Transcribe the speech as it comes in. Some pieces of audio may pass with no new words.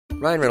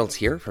Ryan Reynolds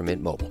here from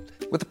Mint Mobile.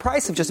 With the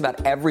price of just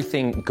about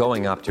everything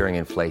going up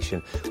during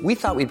inflation, we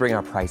thought we'd bring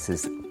our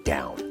prices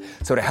down.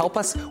 So to help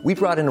us, we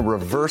brought in a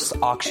reverse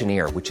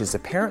auctioneer, which is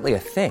apparently a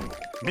thing.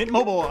 Mint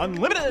Mobile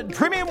Unlimited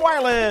Premium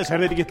Wireless. How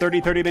to get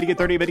 30, 30, bit to get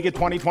 30, bit to get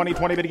 20, 20,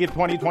 20, bit to get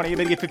 20, 20,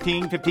 bit to get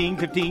 15, 15,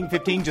 15,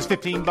 15, just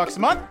 $15 a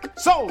month?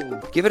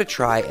 Sold! Give it a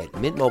try at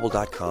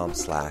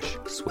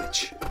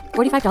mintmobile.com/switch.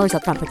 $45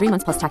 up front for 3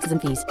 months plus taxes and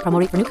fees. Promo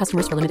rate for new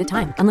customers for limited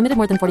time. Unlimited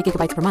more than 40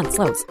 gigabytes per month.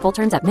 Slows full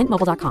terms at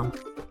mintmobile.com.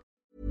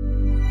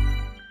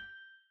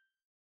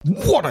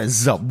 What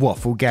is up,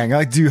 Waffle Gang?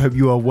 I do hope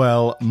you are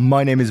well.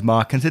 My name is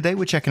Mark, and today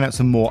we're checking out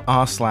some more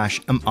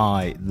r/am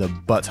I the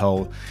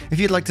Butthole. If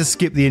you'd like to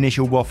skip the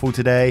initial waffle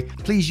today,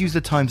 please use the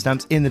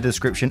timestamps in the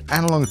description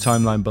and along the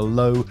timeline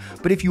below.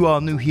 But if you are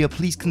new here,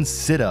 please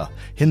consider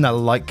hitting that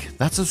like,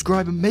 that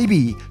subscribe, and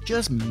maybe,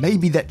 just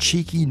maybe that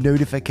cheeky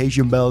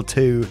notification bell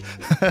too.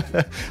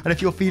 And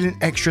if you're feeling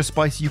extra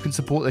spicy, you can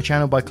support the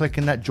channel by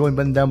clicking that join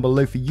button down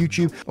below for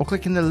YouTube, or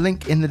clicking the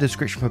link in the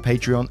description for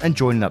Patreon and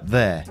joining up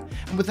there.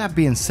 And with that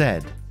being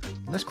said,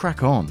 let's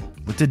crack on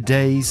with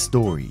today's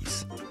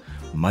stories.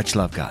 Much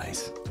love,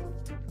 guys.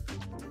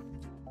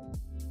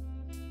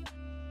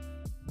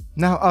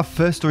 Now, our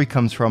first story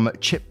comes from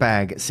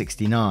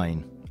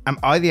Chipbag69. Am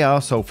I the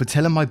arsehole for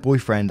telling my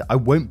boyfriend I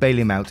won't bail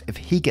him out if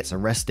he gets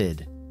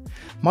arrested?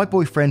 My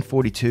boyfriend,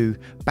 42,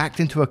 backed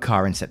into a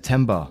car in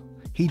September.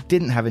 He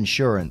didn't have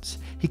insurance.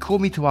 He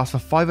called me to ask for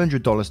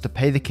 $500 to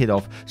pay the kid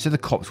off so the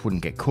cops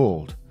wouldn't get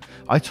called.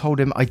 I told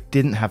him I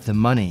didn't have the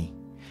money.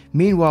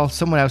 Meanwhile,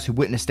 someone else who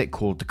witnessed it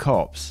called the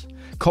cops.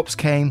 Cops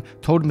came,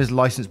 told him his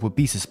license would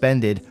be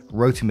suspended,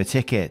 wrote him a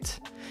ticket.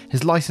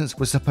 His license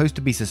was supposed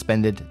to be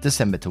suspended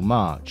December till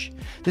March.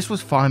 This was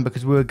fine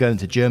because we were going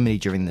to Germany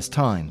during this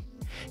time.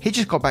 He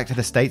just got back to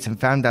the States and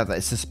found out that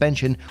his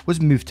suspension was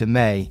moved to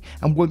May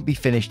and won't be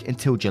finished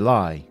until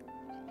July.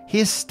 He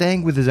is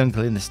staying with his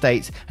uncle in the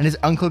States, and his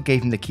uncle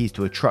gave him the keys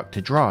to a truck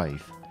to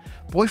drive.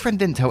 Boyfriend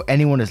didn't tell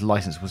anyone his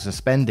license was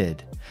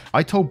suspended.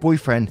 I told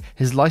boyfriend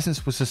his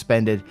license was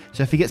suspended,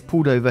 so if he gets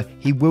pulled over,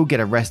 he will get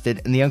arrested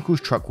and the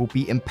uncle's truck will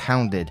be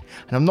impounded,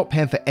 and I'm not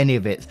paying for any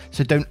of it,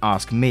 so don't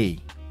ask me.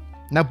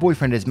 Now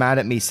boyfriend is mad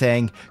at me,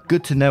 saying,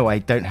 good to know I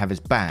don't have his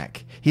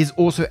back. He is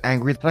also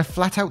angry that I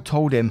flat out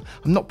told him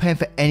I'm not paying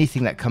for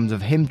anything that comes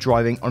of him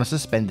driving on a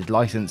suspended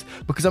license,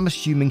 because I'm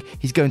assuming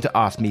he's going to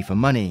ask me for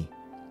money.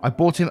 I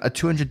bought him a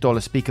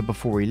 $200 speaker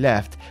before he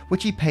left,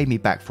 which he paid me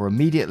back for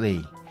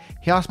immediately.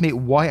 He asked me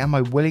why am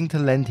I willing to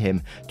lend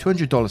him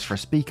 $200 for a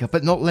speaker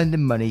but not lend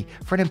him money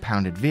for an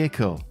impounded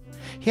vehicle.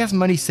 He has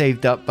money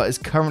saved up but is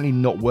currently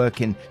not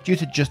working due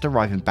to just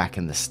arriving back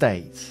in the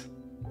States.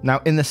 Now,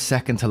 in the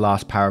second to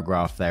last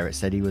paragraph there, it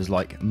said he was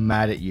like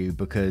mad at you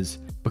because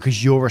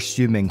you're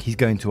assuming he's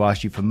going to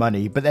ask you for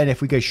money. But then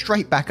if we go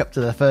straight back up to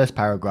the first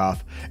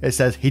paragraph, it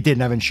says he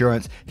didn't have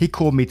insurance. He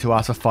called me to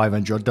ask for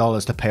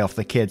 $500 to pay off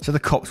the kid so the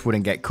cops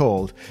wouldn't get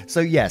called. So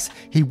yes,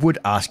 he would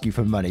ask you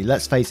for money.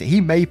 Let's face it, he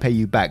may pay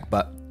you back,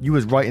 but you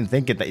was right in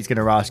thinking that he's going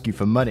to ask you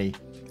for money.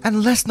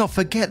 And let's not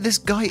forget, this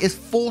guy is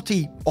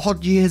 40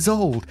 odd years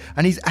old,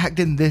 and he's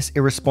acting this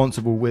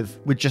irresponsible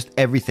with just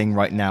everything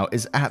right now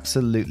is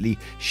absolutely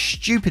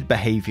stupid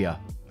behavior.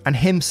 And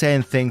him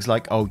saying things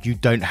like, oh, you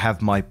don't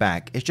have my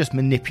back, it's just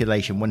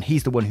manipulation when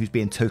he's the one who's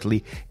being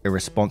totally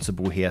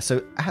irresponsible here.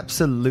 So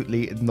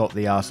absolutely not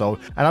the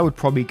arsehole. And I would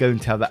probably go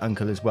and tell that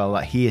uncle as well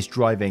that he is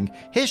driving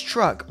his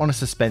truck on a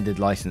suspended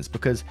license,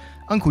 because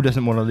uncle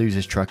doesn't want to lose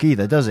his truck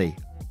either, does he?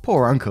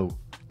 Poor uncle.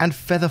 And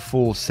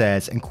Featherfall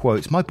says, and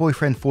quotes, my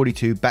boyfriend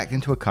 42 backed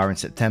into a car in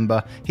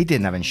September. He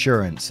didn't have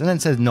insurance. And then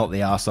says, not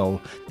the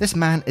arsehole. This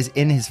man is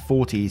in his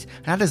 40s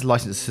and had his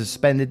license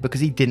suspended because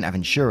he didn't have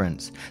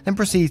insurance. Then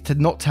proceeds to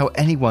not tell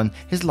anyone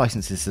his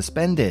license is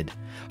suspended.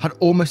 I'd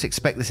almost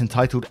expect this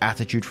entitled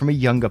attitude from a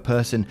younger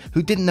person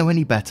who didn't know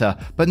any better,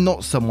 but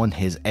not someone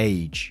his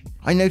age.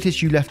 I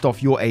noticed you left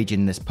off your age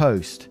in this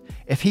post.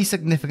 If he's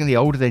significantly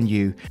older than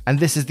you, and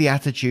this is the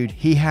attitude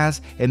he has,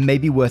 it may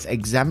be worth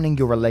examining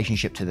your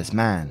relationship to this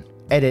man.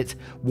 Edit,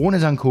 warn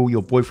his uncle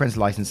your boyfriend's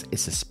license is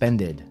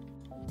suspended.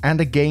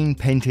 And again,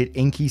 Painted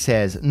Inky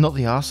says, not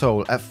the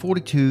arsehole. At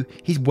 42,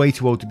 he's way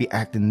too old to be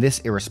acting this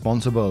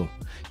irresponsible.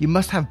 You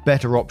must have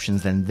better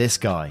options than this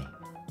guy.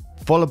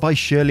 Followed by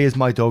Shirley as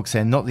my dog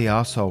saying, not the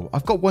arsehole.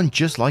 I've got one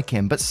just like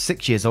him, but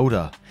 6 years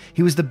older.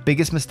 He was the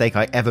biggest mistake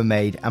I ever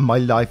made, and my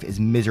life is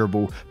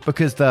miserable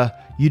because the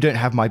you don't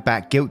have my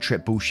back guilt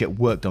trip bullshit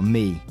worked on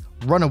me.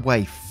 Run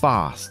away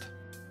fast.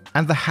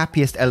 And the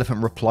happiest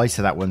elephant replies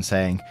to that one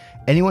saying,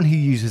 anyone who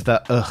uses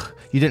the ugh,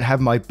 you don't have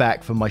my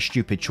back for my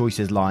stupid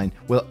choices line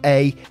will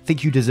A,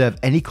 think you deserve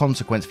any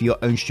consequence for your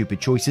own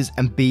stupid choices,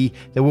 and B,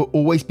 there will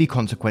always be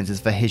consequences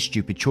for his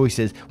stupid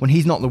choices when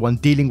he's not the one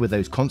dealing with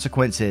those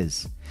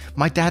consequences.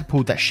 My dad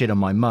pulled that shit on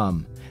my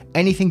mum.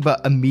 Anything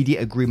but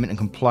immediate agreement and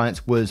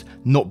compliance was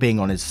not being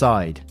on his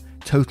side.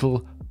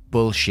 Total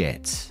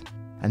bullshit.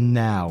 And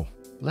now,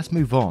 let's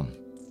move on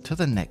to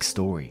the next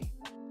story.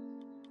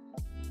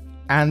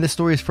 And this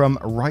story is from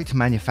Right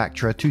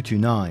Manufacturer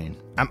 229.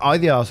 Am I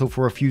the arsehole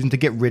for refusing to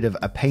get rid of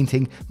a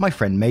painting my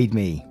friend made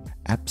me?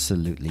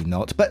 Absolutely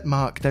not. But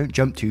Mark, don't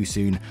jump too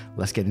soon.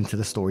 Let's get into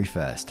the story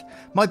first.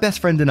 My best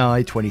friend and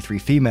I, 23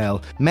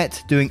 female,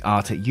 met doing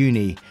art at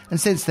uni, and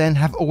since then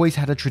have always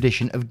had a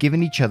tradition of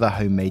giving each other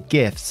homemade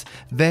gifts,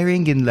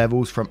 varying in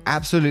levels from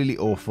absolutely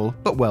awful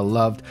but well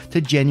loved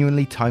to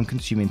genuinely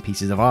time-consuming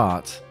pieces of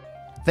art.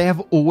 They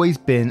have always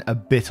been a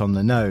bit on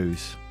the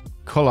nose.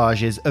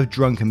 Collages of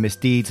drunken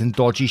misdeeds and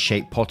dodgy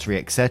shaped pottery,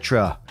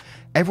 etc.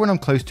 Everyone I'm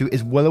close to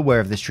is well aware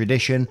of this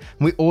tradition,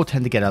 and we all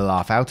tend to get a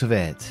laugh out of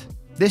it.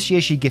 This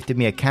year she gifted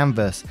me a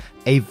canvas,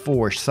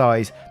 A4-ish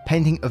size,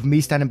 painting of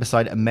me standing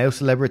beside a male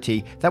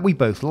celebrity that we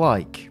both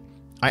like.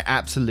 I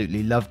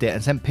absolutely loved it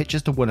and sent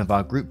pictures to one of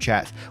our group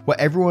chats where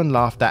everyone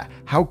laughed at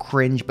how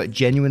cringe but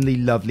genuinely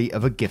lovely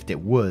of a gift it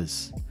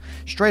was.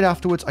 Straight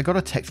afterwards, I got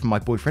a text from my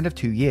boyfriend of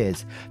 2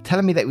 years,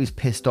 telling me that he was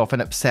pissed off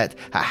and upset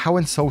at how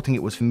insulting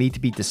it was for me to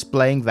be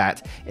displaying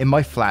that in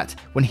my flat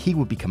when he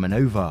would be coming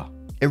over.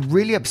 It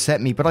really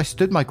upset me, but I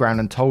stood my ground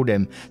and told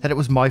him that it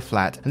was my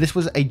flat and this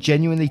was a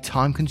genuinely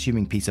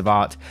time-consuming piece of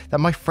art that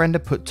my friend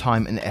had put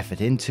time and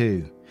effort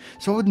into.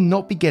 So I would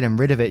not be getting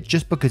rid of it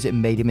just because it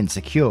made him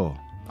insecure.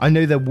 I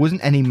know there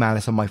wasn't any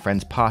malice on my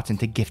friend's part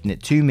into gifting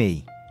it to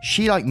me.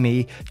 She, like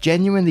me,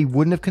 genuinely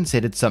wouldn't have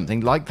considered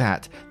something like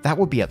that. That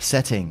would be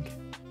upsetting.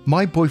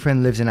 My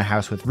boyfriend lives in a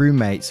house with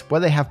roommates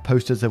where they have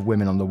posters of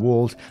women on the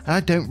walls, and I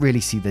don't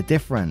really see the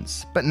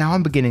difference. But now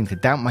I'm beginning to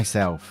doubt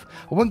myself.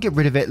 I won't get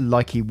rid of it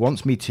like he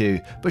wants me to,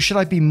 but should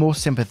I be more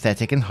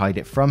sympathetic and hide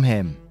it from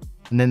him?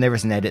 And then there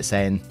is an edit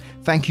saying,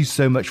 "Thank you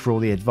so much for all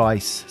the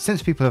advice.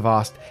 Since people have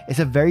asked, it's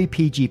a very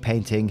PG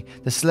painting,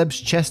 the celeb's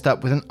chest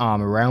up with an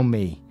arm around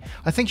me.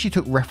 I think she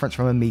took reference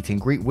from a meet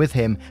and greet with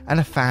him and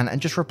a fan and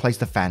just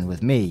replaced the fan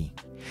with me."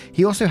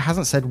 He also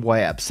hasn't said why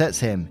it upsets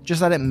him,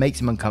 just that it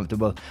makes him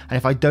uncomfortable, and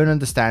if I don't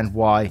understand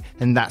why,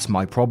 then that's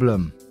my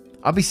problem.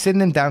 I'll be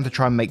sitting him down to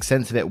try and make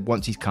sense of it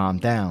once he's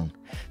calmed down.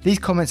 These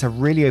comments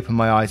have really opened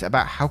my eyes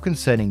about how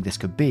concerning this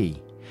could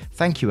be.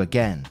 Thank you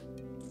again.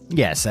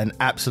 Yes, and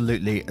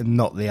absolutely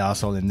not the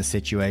arsehole in the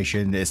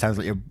situation. It sounds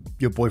like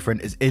your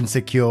boyfriend is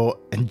insecure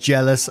and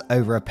jealous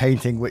over a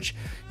painting, which,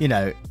 you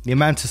know, the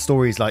amount of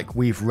stories like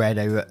we've read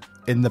over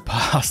in the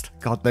past,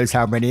 God knows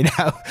how many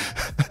now,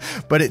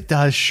 but it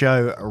does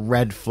show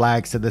red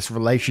flags to this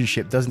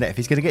relationship, doesn't it? If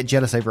he's going to get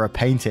jealous over a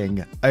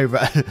painting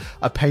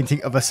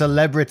of a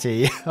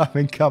celebrity, I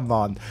mean, come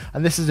on.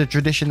 And this is a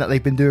tradition that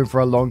they've been doing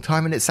for a long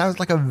time, and it sounds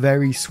like a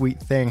very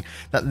sweet thing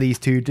that these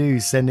two do,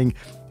 sending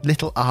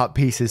little art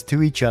pieces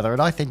to each other,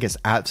 and I think it's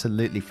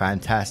absolutely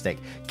fantastic.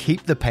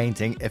 Keep the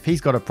painting. If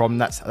he's got a problem,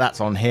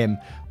 that's on him,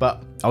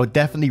 but I would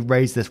definitely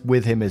raise this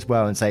with him as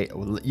well and say,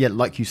 well, yeah,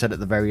 like you said at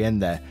the very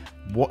end there,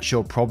 what's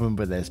your problem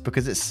with this?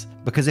 Because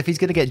if he's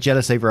going to get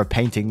jealous over a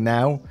painting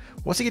now,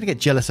 what's he going to get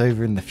jealous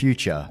over in the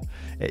future?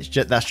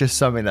 That's just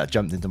something that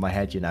jumped into my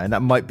head, you know, and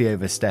that might be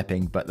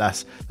overstepping, but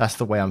that's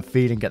the way I'm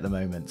feeling at the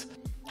moment.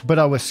 But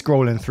I was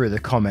scrolling through the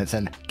comments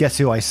and guess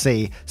who I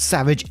see?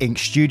 Savage Ink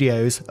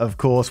Studios, of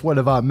course, one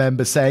of our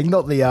members saying,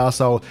 "Not the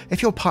arsehole.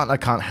 If your partner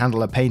can't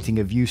handle a painting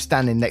of you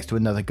standing next to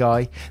another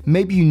guy,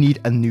 maybe you need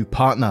a new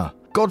partner.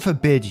 God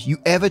forbid you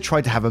ever try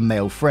to have a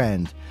male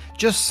friend.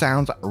 Just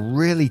sounds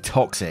really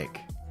toxic."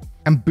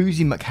 And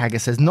Boozy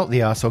McHagger says, "Not the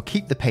arsehole.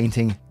 Keep the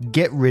painting.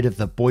 Get rid of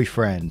the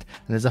boyfriend."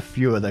 And there's a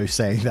few of those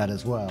saying that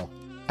as well.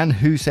 And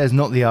Who says,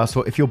 "Not the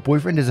arsehole. If your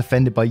boyfriend is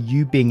offended by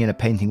you being in a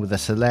painting with a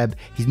celeb,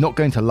 he's not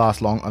going to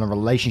last long on a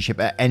relationship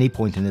at any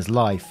point in his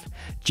life.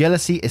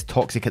 Jealousy is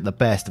toxic at the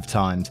best of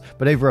times,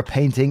 but over a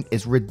painting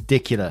is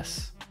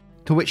ridiculous."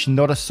 To which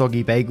Not a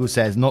Soggy Bagel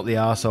says, "Not the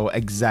arsehole.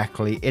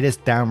 Exactly. It is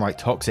downright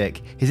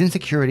toxic. His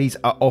insecurities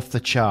are off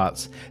the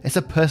charts. It's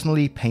a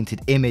personally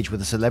painted image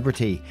with a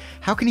celebrity.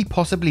 How can he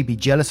possibly be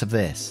jealous of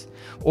this?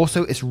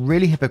 Also, it's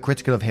really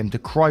hypocritical of him to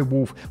cry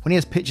wolf when he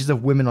has pictures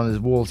of women on his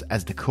walls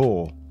as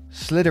decor."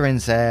 Slytherin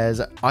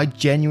says, "I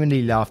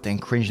genuinely laughed and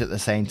cringed at the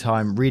same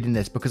time reading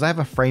this because I have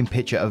a framed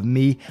picture of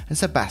me and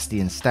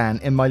Sebastian Stan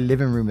in my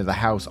living room of the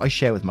house I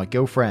share with my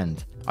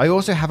girlfriend. I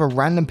also have a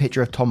random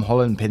picture of Tom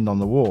Holland pinned on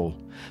the wall.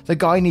 The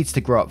guy needs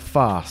to grow up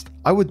fast.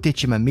 I would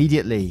ditch him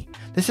immediately.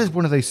 This is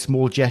one of those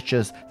small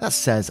gestures that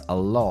says a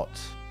lot."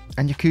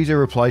 And Yakuza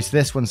replies to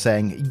this one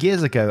saying,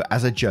 "Years ago,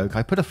 as a joke,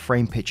 I put a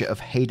framed picture of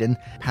Hayden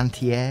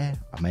Panettiere,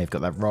 I may have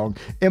got that wrong,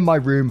 in my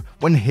room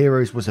when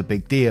Heroes was a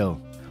big deal.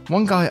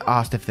 One guy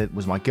asked if it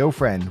was my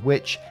girlfriend,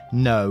 which,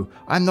 no,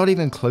 I'm not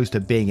even close to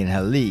being in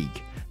her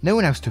league. No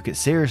one else took it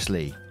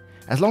seriously.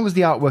 As long as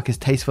the artwork is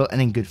tasteful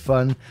and in good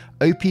fun,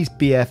 OP's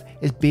BF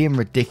is being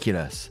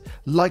ridiculous.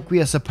 Like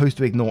we are supposed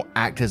to ignore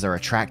actors are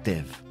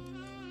attractive."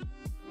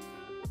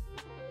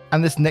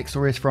 And this next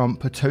story is from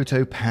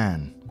Potato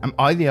Pan. "Am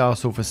I the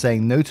arsehole for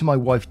saying no to my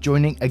wife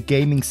joining a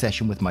gaming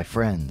session with my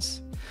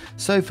friends?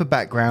 So for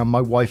background,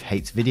 my wife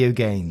hates video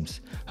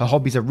games. Her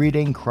hobbies are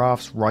reading,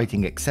 crafts,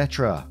 writing,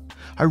 etc.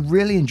 I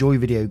really enjoy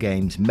video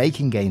games,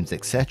 making games,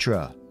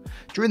 etc.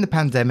 During the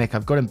pandemic,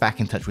 I've gotten back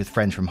in touch with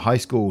friends from high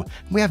school,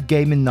 and we have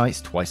gaming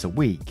nights twice a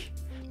week.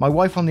 My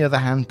wife, on the other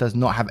hand, does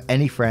not have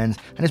any friends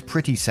and is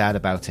pretty sad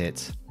about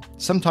it.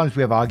 Sometimes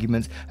we have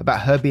arguments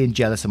about her being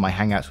jealous of my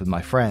hangouts with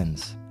my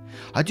friends.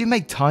 I do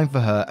make time for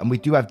her and we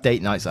do have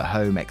date nights at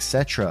home,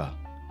 etc.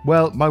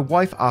 Well, my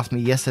wife asked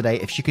me yesterday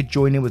if she could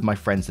join in with my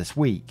friends this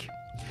week.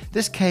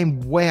 This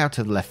came way out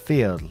of left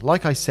field.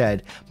 Like I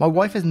said, my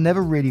wife has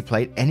never really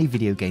played any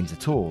video games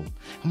at all,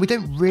 and we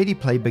don't really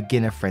play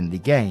beginner-friendly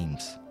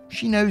games.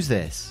 She knows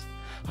this.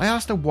 I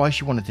asked her why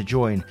she wanted to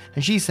join,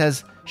 and she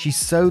says she's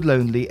so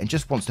lonely and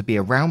just wants to be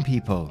around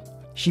people.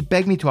 She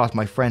begged me to ask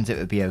my friends if it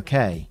would be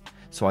okay,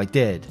 so I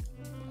did.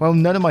 Well,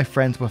 none of my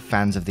friends were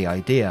fans of the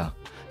idea.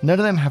 None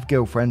of them have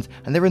girlfriends,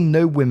 and there are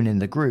no women in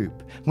the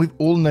group. We've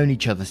all known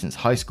each other since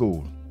high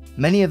school.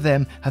 Many of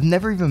them have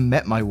never even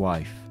met my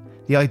wife.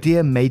 The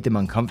idea made them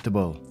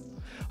uncomfortable.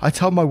 I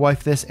told my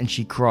wife this and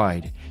she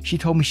cried. She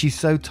told me she's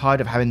so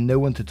tired of having no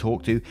one to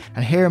talk to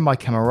and hearing my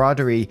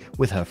camaraderie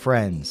with her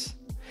friends.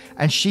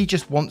 And she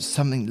just wants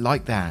something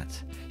like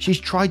that. She's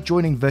tried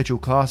joining virtual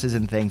classes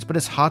and things, but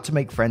it's hard to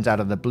make friends out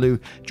of the blue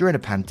during a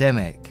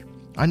pandemic.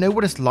 I know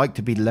what it's like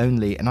to be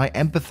lonely and I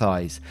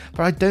empathize,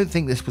 but I don't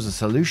think this was a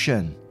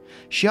solution.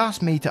 She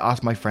asked me to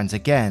ask my friends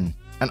again,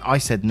 and I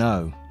said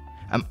no.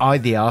 Am I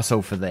the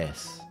arsehole for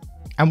this?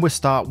 And we'll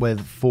start with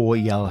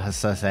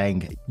 4Yelhasa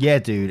saying, yeah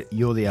dude,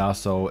 you're the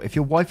arsehole. If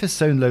your wife is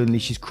so lonely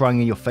she's crying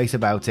in your face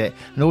about it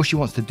and all she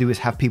wants to do is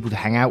have people to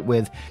hang out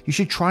with, you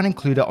should try and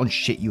include her on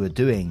shit you are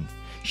doing.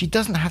 She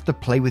doesn't have to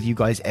play with you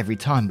guys every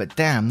time, but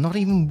damn, not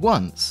even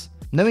once.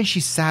 Knowing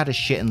she's sad as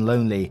shit and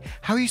lonely,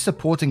 how are you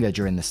supporting her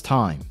during this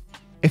time?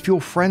 If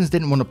your friends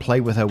didn't want to play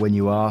with her when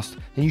you asked,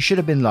 then you should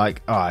have been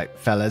like, alright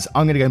fellas,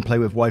 I'm going to go and play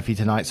with wifey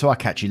tonight, so I'll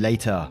catch you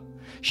later.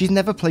 She's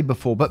never played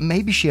before, but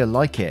maybe she'll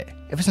like it.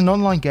 If it's an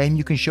online game,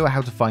 you can show her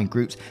how to find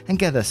groups and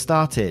get her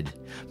started.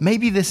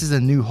 Maybe this is a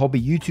new hobby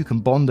you two can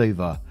bond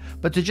over.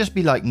 But to just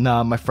be like,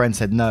 nah, my friend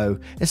said no,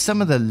 is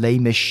some of the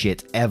lamest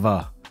shit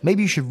ever.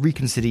 Maybe you should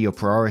reconsider your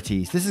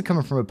priorities. This is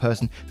coming from a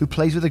person who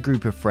plays with a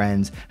group of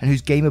friends and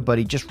whose gamer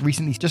buddy just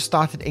recently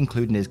started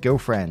including his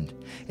girlfriend.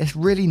 It's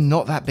really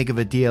not that big of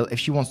a deal if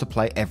she wants to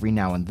play every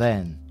now and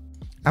then.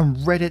 And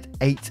Reddit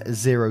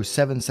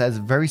 807 says,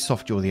 very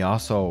soft, you're the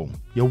arsehole.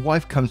 Your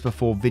wife comes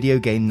before video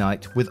game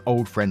night with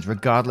old friends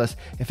regardless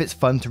if it's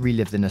fun to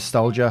relive the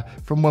nostalgia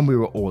from when we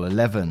were all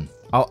 11.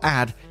 I'll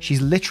add,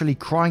 she's literally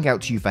crying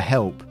out to you for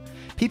help.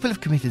 People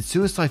have committed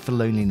suicide for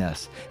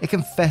loneliness. It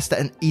can fester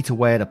and eat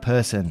away at a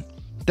person.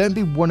 Don't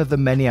be one of the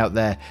many out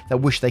there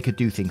that wish they could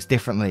do things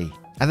differently.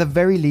 At the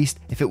very least,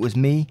 if it was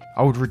me,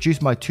 I would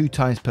reduce my 2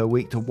 times per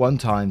week to 1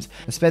 times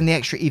and spend the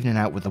extra evening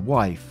out with the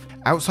wife.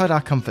 Outside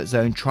our comfort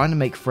zone, trying to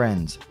make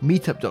friends.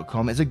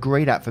 Meetup.com is a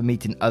great app for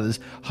meeting others,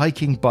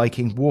 hiking,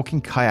 biking,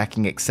 walking,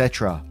 kayaking,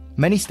 etc.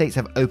 Many states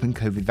have open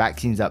COVID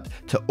vaccines up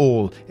to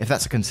all if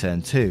that's a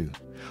concern too.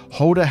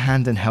 Hold her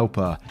hand and help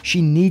her.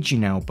 She needs you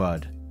now,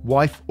 bud.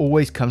 Wife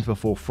always comes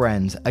before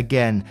friends.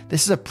 Again,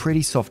 this is a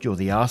pretty soft you're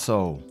the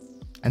arsehole.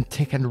 And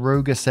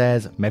Tikanroga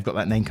says, may have got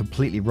that name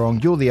completely wrong,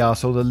 you're the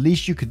arsehole, the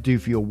least you could do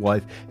for your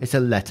wife is to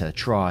let her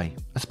try.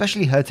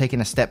 Especially her taking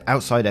a step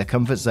outside her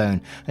comfort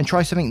zone and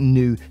try something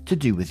new to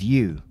do with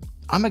you.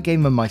 I'm a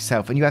gamer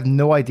myself and you have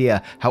no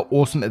idea how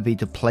awesome it would be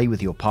to play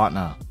with your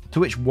partner. To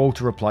which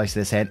Walter replies to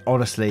this saying,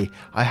 honestly,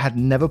 I had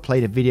never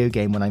played a video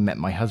game when I met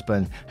my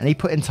husband and he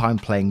put in time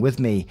playing with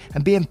me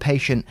and being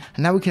patient,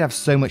 and now we can have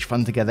so much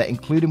fun together,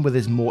 including with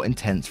his more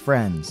intense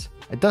friends.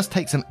 It does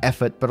take some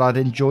effort, but I'd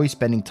enjoy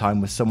spending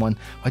time with someone.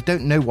 I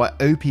don't know why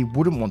OP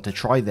wouldn't want to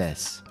try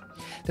this.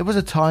 There was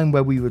a time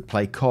where we would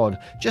play COD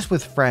just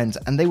with friends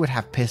and they would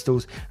have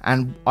pistols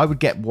and I would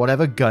get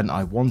whatever gun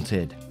I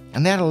wanted.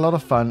 And they had a lot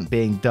of fun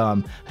being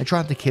dumb and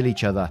trying to kill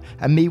each other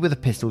and me with the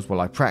pistols while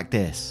I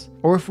practice.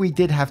 Or if we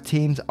did have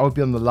teams, I would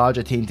be on the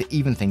larger team to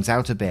even things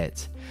out a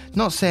bit.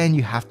 Not saying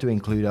you have to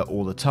include her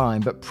all the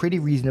time, but pretty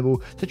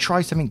reasonable to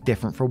try something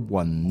different for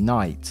one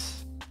night.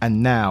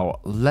 And now,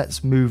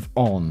 let's move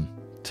on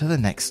to the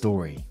next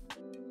story.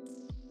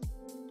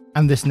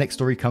 And this next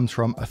story comes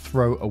from a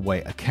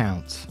throwaway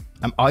account.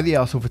 Am I the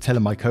arsehole for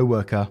telling my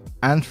coworker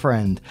and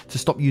friend to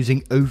stop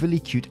using overly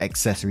cute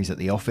accessories at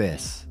the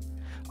office?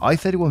 I,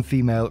 31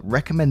 female,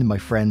 recommended my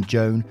friend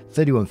Joan,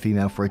 31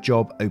 female, for a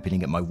job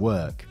opening at my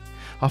work.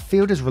 Our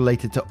field is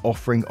related to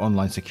offering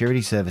online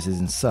security services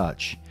and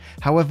such.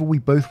 However, we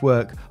both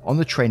work on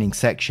the training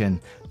section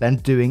than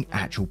doing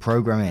actual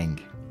programming.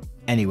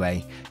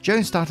 Anyway,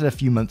 Joan started a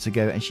few months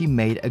ago and she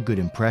made a good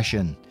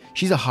impression.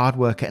 She's a hard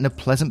worker and a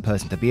pleasant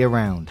person to be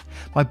around.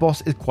 My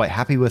boss is quite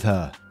happy with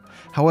her.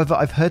 However,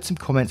 I've heard some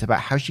comments about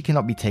how she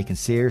cannot be taken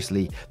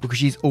seriously because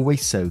she's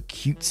always so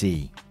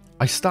cutesy.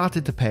 I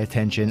started to pay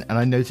attention and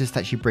I noticed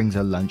that she brings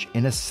her lunch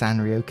in a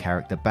Sanrio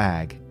character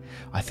bag.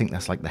 I think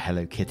that's like the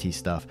Hello Kitty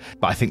stuff,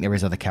 but I think there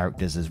is other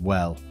characters as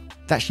well.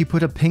 That she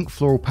put a pink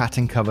floral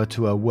pattern cover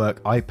to her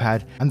work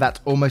iPad, and that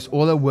almost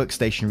all her work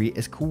stationery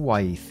is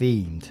kawaii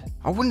themed.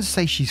 I wouldn't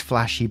say she's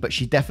flashy, but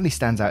she definitely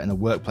stands out in a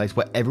workplace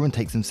where everyone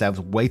takes themselves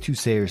way too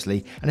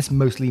seriously and it's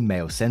mostly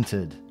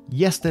male-centered.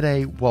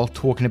 Yesterday, while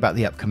talking about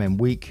the upcoming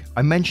week,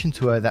 I mentioned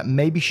to her that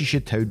maybe she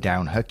should tone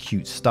down her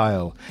cute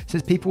style,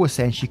 since people were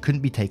saying she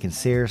couldn't be taken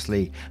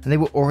seriously and they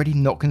were already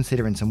not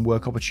considering some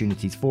work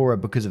opportunities for her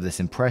because of this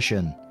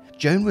impression.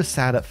 Joan was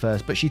sad at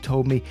first, but she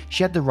told me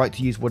she had the right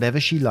to use whatever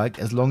she liked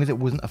as long as it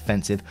wasn't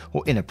offensive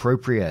or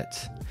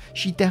inappropriate.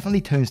 She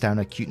definitely tones down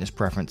her cuteness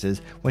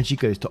preferences when she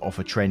goes to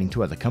offer training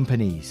to other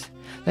companies.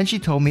 Then she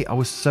told me I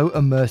was so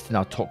immersed in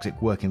our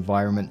toxic work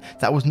environment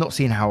that I was not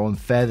seeing how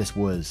unfair this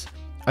was.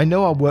 I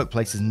know our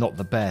workplace is not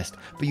the best,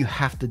 but you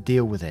have to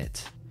deal with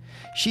it.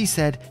 She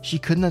said she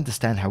couldn't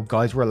understand how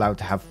guys were allowed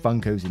to have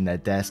Funkos in their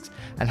desks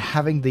and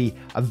having the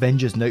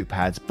Avengers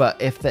notepads,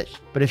 but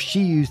if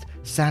she used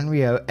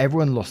Sanrio,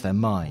 everyone lost their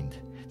mind.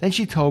 Then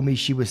she told me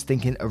she was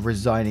thinking of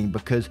resigning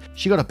because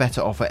she got a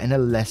better offer in a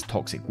less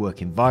toxic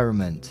work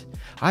environment.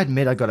 I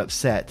admit I got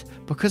upset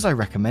because I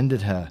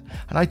recommended her,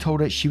 and I told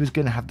her she was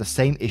going to have the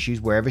same issues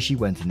wherever she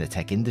went in the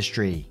tech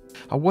industry.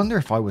 I wonder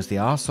if I was the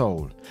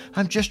arsehole.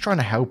 I'm just trying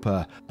to help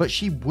her, but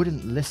she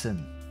wouldn't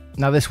listen.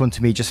 Now this one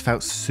to me just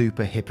felt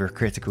super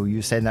hypocritical. You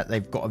were saying that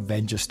they've got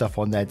Avengers stuff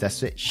on their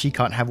desk. She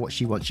can't have what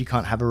she wants. She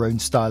can't have her own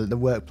style at the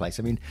workplace.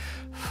 I mean,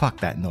 fuck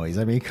that noise.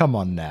 I mean, come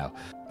on now.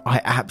 I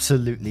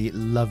absolutely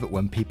love it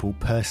when people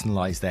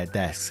personalize their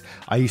desks.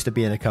 I used to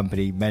be in a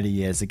company many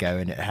years ago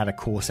and it had a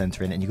call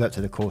center in it, and you go up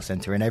to the call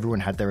center and everyone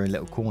had their own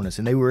little corners,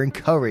 and they were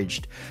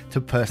encouraged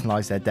to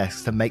personalize their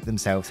desks to make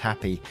themselves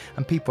happy.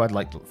 And people had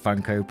like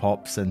Funko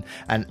Pops and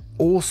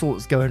all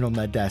sorts going on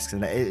their desks,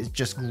 and it's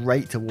just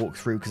great to walk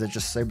through because there's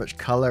just so much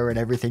color and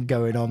everything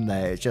going on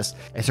there.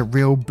 It's a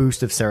real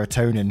boost of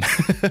serotonin.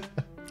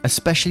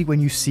 Especially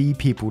when you see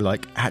people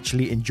like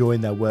actually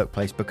enjoying their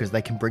workplace because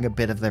they can bring a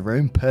bit of their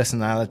own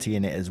personality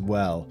in it as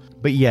well.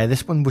 But yeah,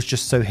 this one was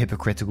just so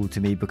hypocritical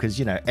to me because,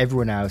 you know,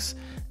 everyone else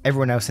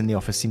in the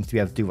office seems to be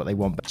able to do what they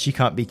want, but she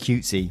can't be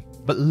cutesy.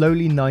 But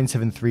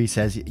Lowly973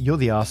 says, "You're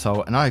the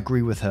arsehole," and I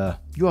agree with her.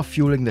 You are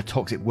fueling the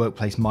toxic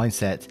workplace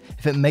mindset.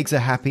 If it makes her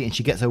happy and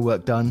she gets her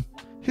work done,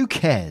 who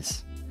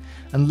cares?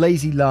 And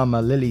Lazy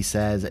Llama Lily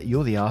says,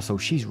 "You're the arsehole,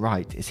 she's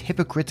right. It's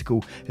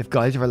hypocritical if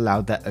guys are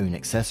allowed their own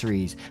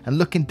accessories, and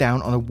looking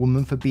down on a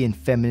woman for being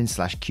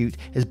feminine/cute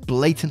is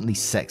blatantly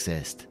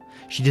sexist.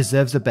 She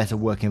deserves a better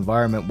work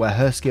environment where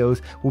her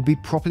skills will be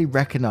properly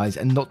recognised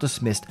and not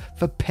dismissed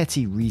for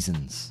petty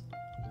reasons."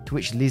 To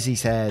which Lizzie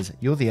says,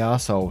 "You're the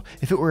arsehole.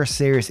 If it were a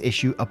serious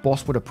issue, a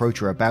boss would approach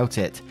her about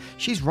it.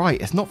 She's right,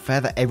 it's not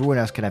fair that everyone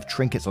else can have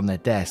trinkets on their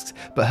desks,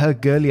 but her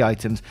girly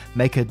items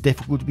make her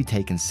difficult to be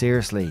taken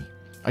seriously.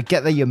 I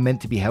get that you're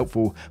meant to be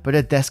helpful, but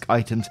her desk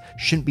items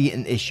shouldn't be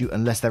an issue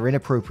unless they're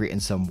inappropriate in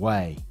some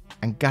way."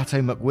 And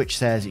Gato McWitch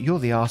says, "You're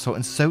the arsehole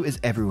and so is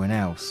everyone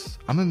else.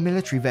 I'm a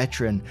military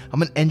veteran.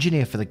 I'm an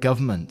engineer for the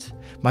government.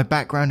 My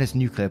background is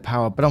nuclear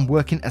power, but I'm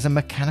working as a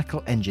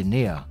mechanical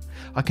engineer.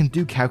 I can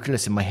do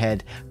calculus in my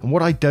head, and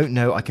what I don't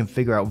know I can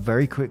figure out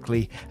very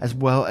quickly, as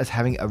well as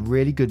having a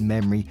really good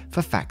memory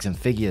for facts and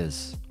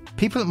figures.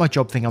 People at my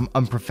job think I'm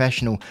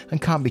unprofessional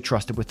and can't be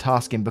trusted with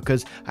tasking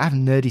because I have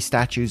nerdy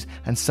statues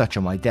and such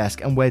on my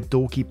desk and wear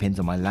dorky pins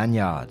on my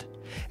lanyard.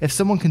 If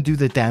someone can do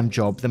the damn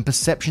job, then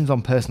perceptions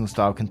on personal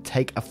style can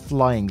take a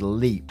flying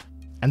leap."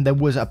 And there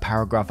was a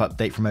paragraph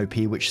update from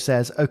OP which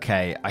says,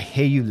 "Okay, I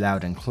hear you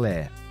loud and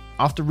clear.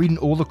 After reading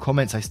all the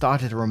comments, I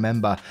started to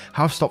remember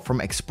how I've stopped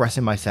from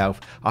expressing myself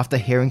after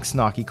hearing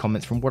snarky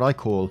comments from what I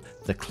call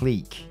the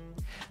clique.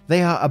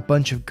 They are a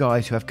bunch of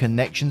guys who have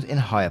connections in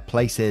higher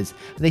places,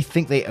 and they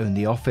think they own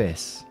the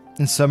office.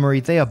 In summary,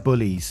 they are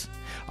bullies.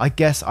 I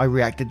guess I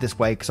reacted this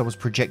way because I was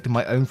projecting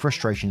my own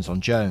frustrations on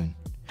Joan.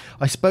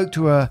 I spoke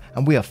to her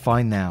and we are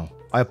fine now.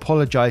 I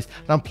apologise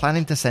and I'm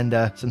planning to send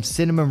her some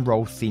cinnamon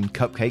roll themed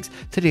cupcakes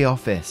to the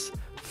office.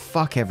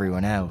 Fuck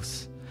everyone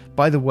else.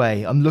 By the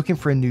way, I'm looking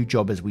for a new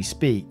job as we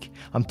speak.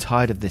 I'm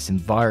tired of this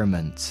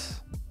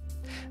environment."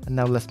 And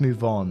now let's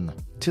move on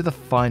to the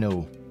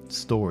final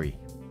story.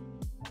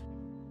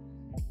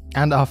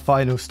 And our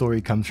final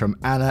story comes from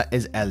Anna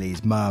is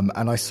Ellie's mum,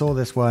 and I saw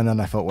this one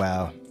and I thought,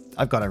 well,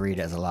 I've got to read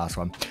it as the last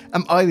one.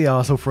 Am I the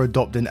arsehole for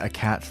adopting a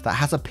cat that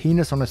has a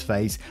penis on his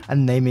face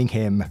and naming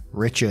him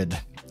Richard?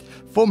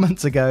 4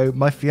 months ago,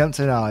 my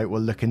fiance and I were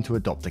looking to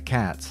adopt a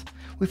cat.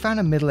 We found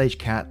a middle-aged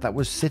cat that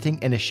was sitting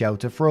in a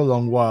shelter for a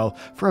long while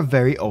for a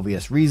very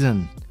obvious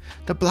reason.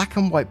 The black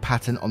and white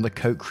pattern on the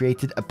coat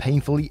created a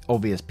painfully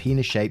obvious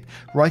penis shape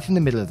right in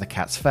the middle of the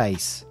cat's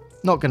face.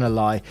 Not gonna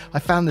lie, I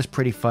found this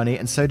pretty funny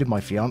and so did my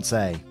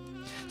fiance.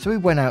 So we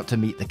went out to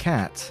meet the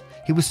cat.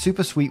 He was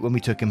super sweet when we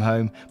took him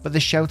home, but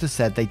the shelter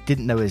said they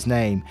didn't know his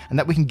name and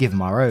that we can give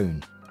him our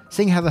own.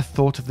 Seeing how the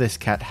thought of this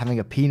cat having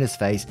a penis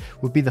face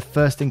would be the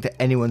first thing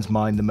to anyone's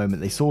mind the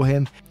moment they saw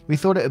him, we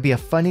thought it would be a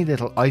funny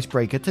little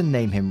icebreaker to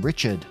name him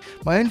Richard.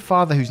 My own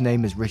father, whose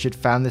name is Richard,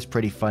 found this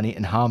pretty funny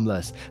and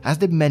harmless, as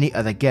did many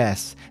other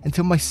guests,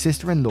 until my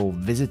sister-in-law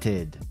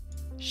visited.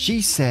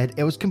 She said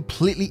it was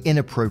completely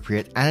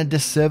inappropriate and a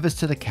disservice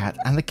to the cat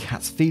and the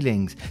cat's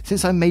feelings,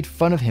 since I made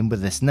fun of him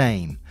with this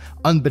name,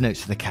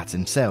 unbeknownst to the cat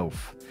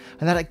himself,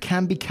 and that it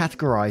can be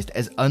categorized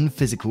as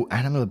unphysical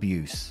animal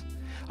abuse.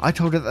 I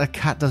told her that the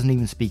cat doesn't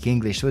even speak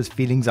English, so his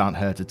feelings aren't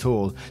hurt at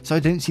all, so I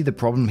don't see the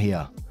problem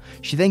here.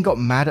 She then got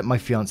mad at my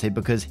fiance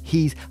because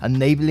he's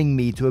enabling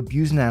me to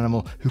abuse an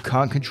animal who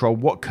can't control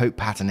what coat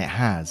pattern it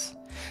has.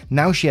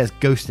 Now she has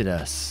ghosted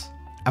us.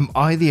 Am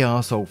I the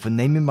arsehole for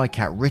naming my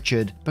cat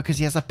Richard because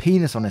he has a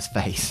penis on his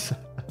face?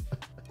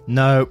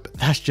 Nope,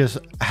 that's just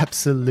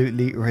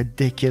absolutely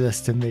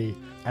ridiculous to me.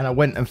 And I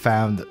went and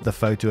found the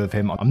photo of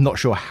him. I'm not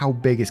sure how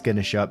big it's going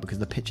to show up because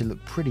the picture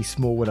looked pretty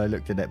small when I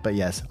looked at it. But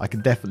yes, I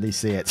can definitely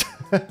see it.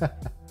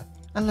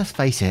 And let's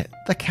face it,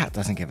 the cat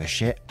doesn't give a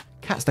shit.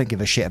 Cats don't give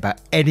a shit about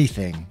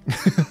anything.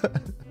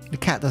 The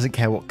cat doesn't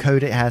care what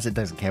code it has, it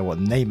doesn't care what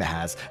name it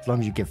has. As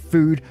long as you give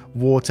food,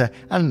 water,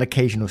 and an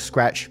occasional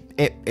scratch,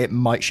 it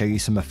might show you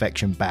some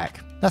affection back.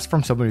 That's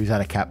from someone who's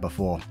had a cat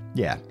before.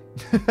 Yeah.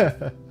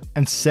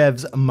 And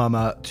Sev's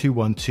Mama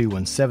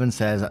 21217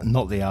 says,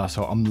 not the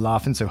arsehole, I'm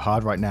laughing so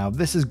hard right now.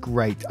 This is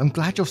great. I'm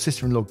glad your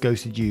sister-in-law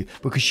ghosted you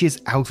because she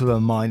is out of her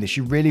mind and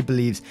she really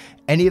believes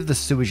any of the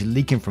sewage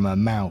leaking from her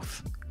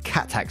mouth.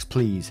 Cat tax,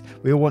 please.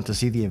 We all want to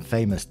see the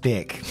infamous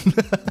dick.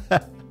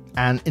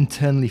 And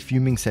Internally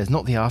Fuming says,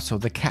 not the arsehole,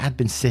 the cat had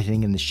been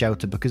sitting in the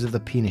shelter because of the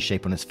penis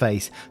shape on his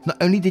face. Not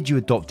only did you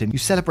adopt him, you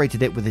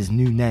celebrated it with his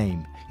new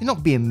name. You're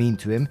not being mean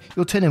to him,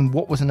 you're turning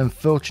what was an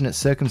unfortunate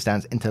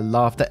circumstance into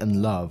laughter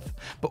and love.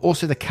 But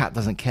also the cat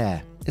doesn't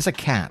care. It's a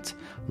cat.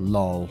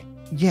 Lol.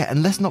 Yeah,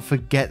 and let's not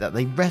forget that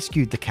they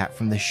rescued the cat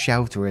from the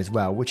shelter as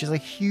well, which is a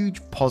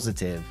huge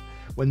positive,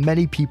 when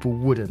many people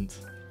wouldn't.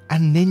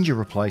 And Ninja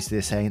replies to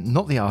this saying,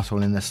 not the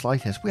arsehole in the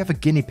slightest, we have a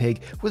guinea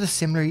pig with a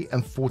similarly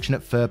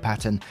unfortunate fur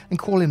pattern and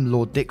call him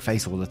Lord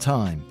Dickface all the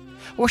time.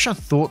 I wish I'd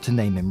thought to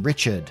name him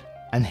Richard.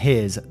 And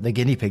here's the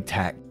guinea pig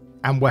tag.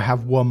 And we'll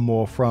have one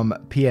more from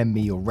PM Me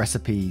Your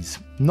Recipes.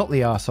 Not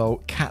the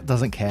arsehole, cat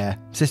doesn't care,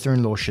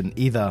 sister-in-law shouldn't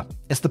either.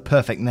 It's the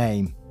perfect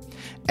name.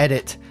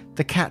 Edit,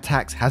 the cat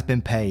tax has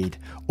been paid.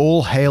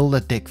 All hail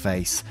the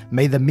Dickface.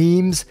 May the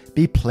memes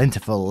be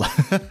plentiful.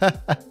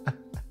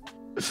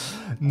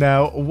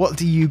 Now, what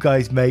do you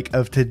guys make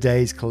of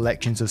today's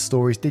collections of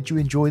stories? Did you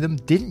enjoy them?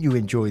 Didn't you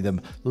enjoy them?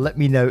 Let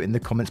me know in the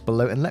comments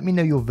below and let me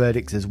know your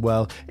verdicts as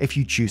well if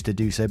you choose to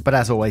do so. But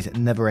as always,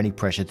 never any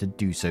pressure to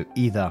do so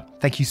either.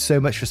 Thank you so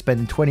much for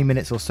spending 20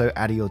 minutes or so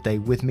out of your day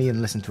with me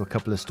and listen to a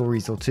couple of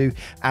stories or two.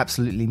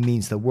 Absolutely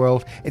means the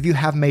world. If you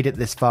have made it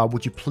this far,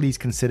 would you please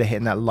consider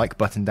hitting that like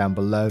button down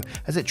below,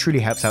 as it truly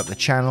helps out the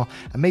channel.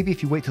 And maybe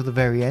if you wait till the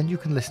very end, you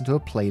can listen to a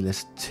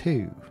playlist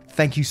too.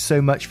 Thank you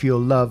so much for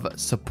your love,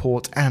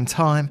 support, and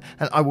time,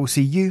 and I will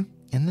see you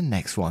in the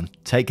next one.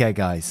 Take care,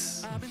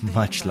 guys.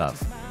 Much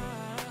love.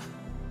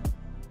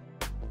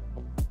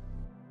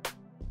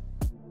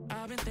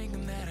 I've been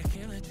thinking that I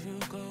can't let you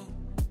go.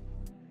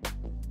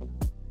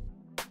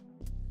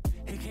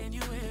 Hey, can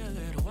you wait a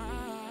little while?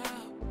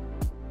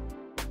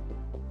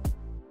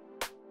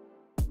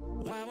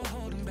 Why we're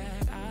holding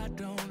back, I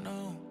don't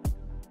know.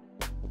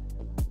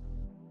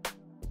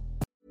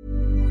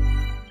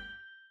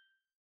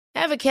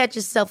 Ever catch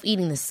yourself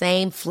eating the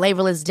same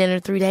flavorless dinner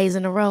 3 days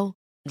in a row?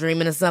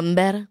 Dreaming of something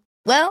better?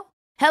 Well,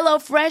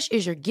 HelloFresh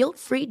is your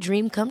guilt-free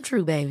dream come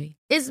true, baby.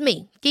 It's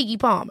me, Keke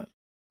Palmer.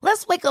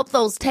 Let's wake up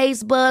those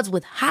taste buds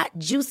with hot,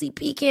 juicy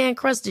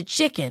pecan-crusted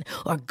chicken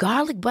or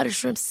garlic butter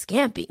shrimp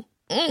scampi.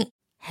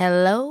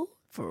 Hello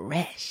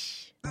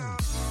Fresh.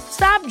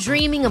 Stop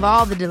dreaming of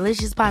all the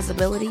delicious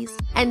possibilities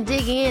and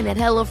dig in at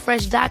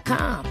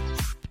HelloFresh.com.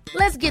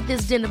 Let's get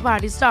this dinner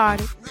party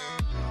started.